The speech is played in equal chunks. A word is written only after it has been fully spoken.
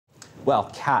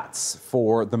Well, cats,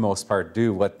 for the most part,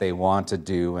 do what they want to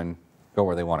do and go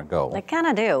where they want to go. They kind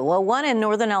of do. Well, one in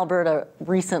northern Alberta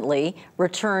recently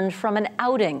returned from an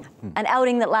outing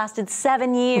that lasted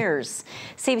 7 years.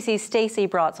 CBC's Stacey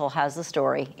Brotzel has the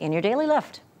story in your Daily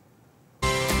Lift.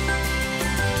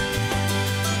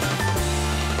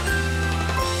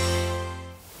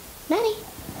 Maddy.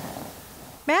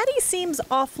 Maddy seems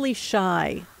awfully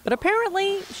shy, but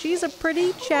apparently she's a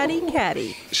pretty chatty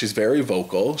catty. She's very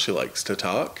vocal. She likes to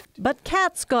talk. But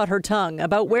cats got her tongue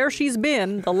about where she's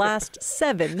been the last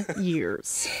 7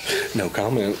 years. No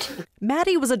comment.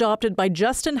 Maddy was adopted by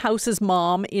Justin House's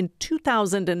mom in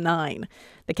 2009.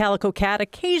 The calico cat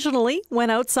occasionally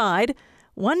went outside.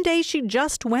 One day she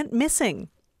just went missing.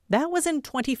 That was in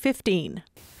 2015.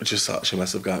 I just thought she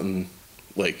must have gotten,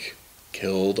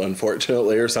 killed,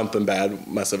 unfortunately, or something bad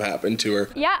must have happened to her.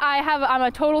 Yeah, I'm a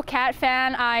total cat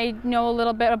fan. I know a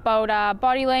little bit about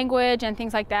body language and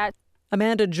things like that.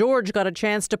 Amanda George got a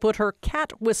chance to put her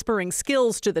cat whispering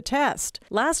skills to the test.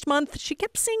 Last month, she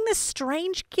kept seeing this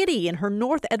strange kitty in her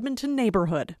North Edmonton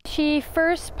neighbourhood. She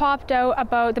first popped out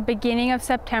about the beginning of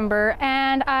September,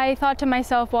 and I thought to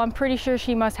myself, well, I'm pretty sure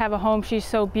she must have a home. She's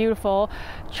so beautiful.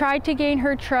 Tried to gain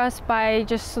her trust by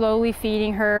just slowly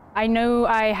feeding her. I knew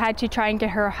I had to try and get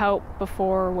her help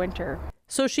before winter.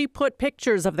 So she put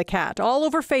pictures of the cat all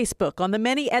over Facebook on the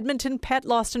many Edmonton pet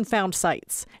lost and found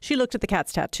sites. She looked at the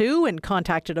cat's tattoo and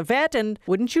contacted a vet, and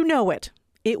wouldn't you know it,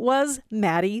 it was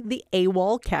Maddy the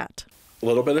AWOL cat. A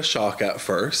little bit of shock at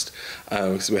first,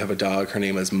 because we have a dog, her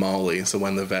name is Molly, so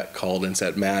when the vet called and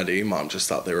said Maddy, Mom just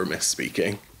thought they were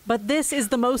misspeaking. But this is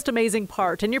the most amazing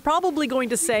part, and you're probably going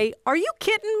to say, are you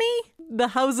kidding me? The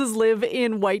Houses live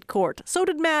in Whitecourt. So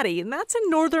did Maddy, and that's in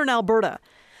northern Alberta.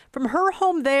 From her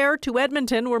home there to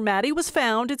Edmonton, where Maddy was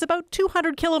found, it's about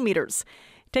 200 kilometers.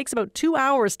 It takes about 2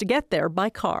 hours to get there by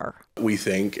car. We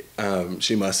think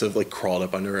she must have crawled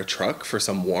up under a truck for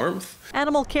some warmth.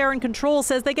 Animal Care and Control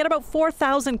says they get about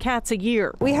 4,000 cats a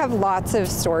year. We have lots of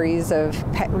stories of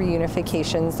pet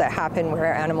reunifications that happen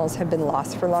where animals have been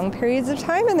lost for long periods of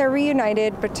time and they're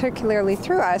reunited, particularly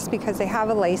through us, because they have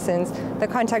a license, the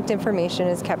contact information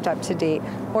is kept up to date,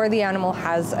 or the animal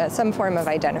has some form of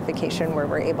identification where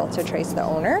we're able to trace the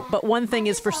owner. But one thing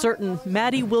is for certain,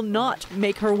 Maddy will not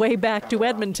make her way back to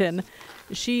Edmonton.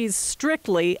 She's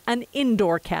strictly an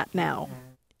indoor cat now.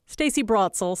 Stacey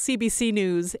Brotzel, CBC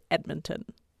News, Edmonton.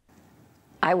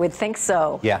 I would think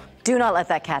so. Yeah. Do not let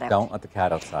that cat out. Don't let the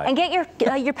cat outside. And get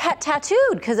your pet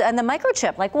tattooed, and the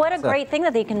microchip. What a great thing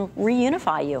that they can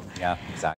reunify you. Yeah, exactly.